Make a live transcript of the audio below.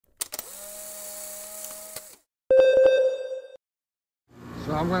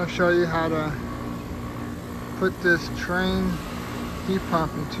So I'm going to show you how to put this Trane heat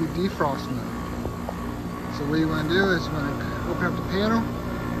pump into defrost mode. So what you want to do is you want to open up the panel.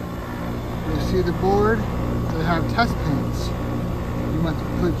 You'll see the board. They have test pins. You want to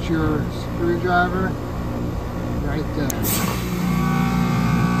put your screwdriver right there. You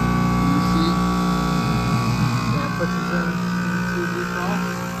see? That puts it into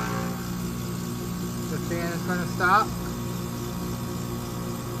defrost. The fan is going to stop.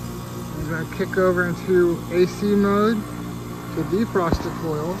 You're going to kick over into AC mode to defrost the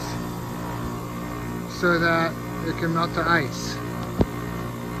coils so that it can melt the ice.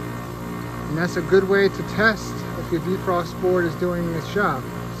 And that's a good way to test if your defrost board is doing its job.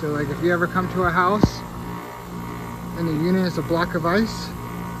 So like if you ever come to a house and the unit is a block of ice,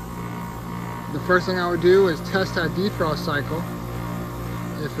 the first thing I would do is test that defrost cycle.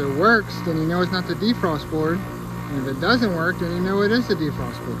 If it works, then you know it's not the defrost board. And if it doesn't work, then you know it is the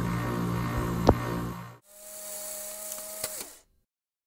defrost board.